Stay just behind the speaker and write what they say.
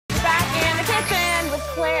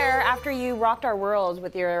Claire, after you rocked our world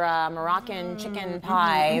with your Moroccan chicken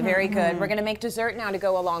pie, very good. We're going to make dessert now to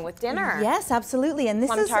go along with dinner. Yes, absolutely. And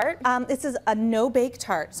this Plum is a no-bake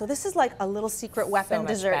tart. So this is like a little secret weapon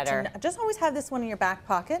dessert. Better. Just always have this one in your back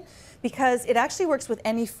pocket because it actually works with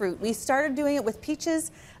any fruit. We started doing it with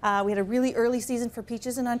peaches. We had a really early season for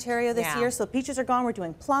peaches in Ontario this year, so peaches are gone. We're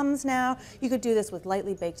doing plums now. You could do this with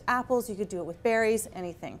lightly baked apples. You could do it with berries,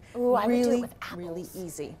 anything. Ooh, I would do it with apples. Really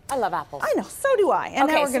easy. I love apples. I know, so do I. And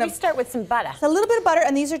okay, now we're so we start with some butter. So a little bit of butter,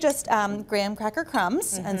 and these are just graham cracker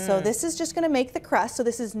crumbs. And so this is just going to make the crust. So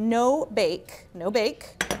this is no bake.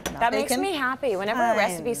 That makes me happy. Whenever a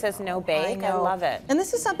recipe says no bake, I love it. And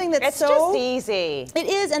this is something that's it's just easy. It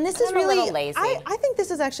is, and this is really really lazy. I think this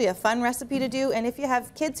is actually a fun recipe to do. And if you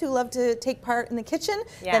have kids who love to take part in the kitchen,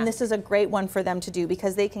 then this is a great one for them to do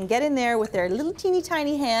because they can get in there with their little teeny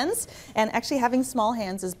tiny hands. And actually, having small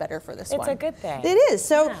hands is better for this one. It's a good thing. It is.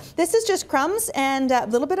 So this is just crumbs and a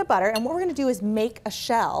little bit of butter. And what we're going to do is make a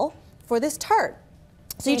shell for this tart.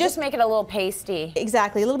 So you just make it a little pasty.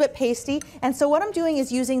 Exactly, a little bit pasty. And so what I'm doing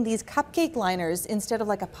is using these cupcake liners instead of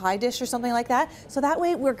like a pie dish or something like that. So that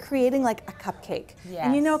way we're creating like a cupcake. Yes.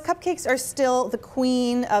 And you know, cupcakes are still the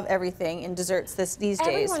queen of everything in desserts these days.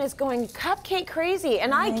 Everyone is going cupcake crazy,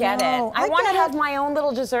 and I get it. I want to have my own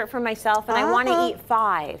little dessert for myself, and I want to eat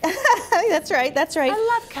 5. That's right, that's right.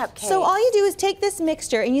 I love cupcakes. So all you do is take this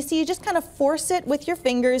mixture, and you see you just kind of force it with your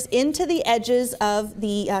fingers into the edges of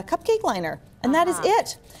the cupcake liner. And that is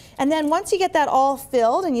it. And then once you get that all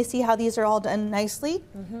filled and you see how these are all done nicely,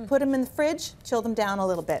 put them in the fridge, chill them down a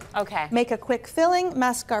little bit. Okay. Make a quick filling,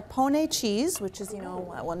 mascarpone cheese, which is, you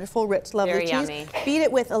know, a wonderful, rich, lovely Very cheese. yummy. Beat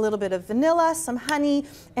it with a little bit of vanilla, some honey,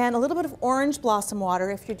 and a little bit of orange blossom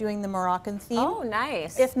water if you're doing the Moroccan theme. Oh,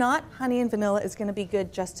 nice. If not, honey and vanilla is going to be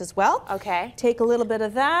good just as well. Okay. Take a little bit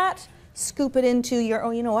of that, scoop it into your,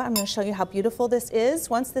 oh, you know what, I'm going to show you how beautiful this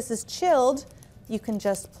is. Once this is chilled, you can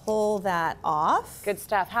just pull that off. Good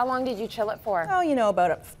stuff. How long did you chill it for? Oh, you know,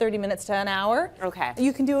 about 30 minutes to an hour. Okay.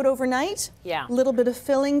 You can do it overnight. Yeah. A little bit of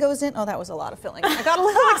filling goes in. Oh, that was a lot of filling. I got a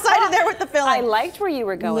little excited there with the filling. I liked where you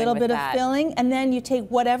were going with that. A little bit of filling, and then you take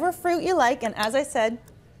whatever fruit you like, and as I said,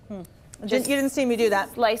 you didn't see me do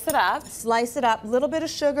that. Slice it up. Slice it up. A little bit of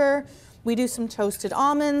sugar. We do some toasted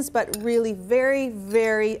almonds, but really very,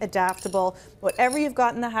 very adaptable. Whatever you've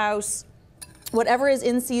got in the house, whatever is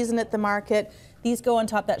in season at the market, these go on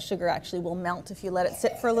top. That sugar actually will melt if you let it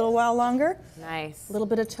sit for a little while longer. Nice. A little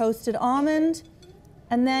bit of toasted almond.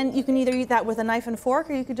 And then you can either eat that with a knife and fork,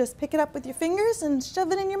 or you could just pick it up with your fingers and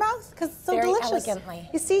shove it in your mouth because it's so delicious. Elegantly.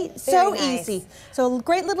 You see, so easy. So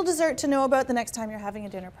great little dessert to know about the next time you're having a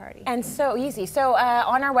dinner party. And so easy. So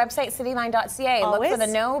on our website, cityline.ca, look for the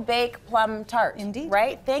no-bake plum tart. Indeed.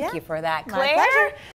 Right? Thank you for that, My Claire. pleasure.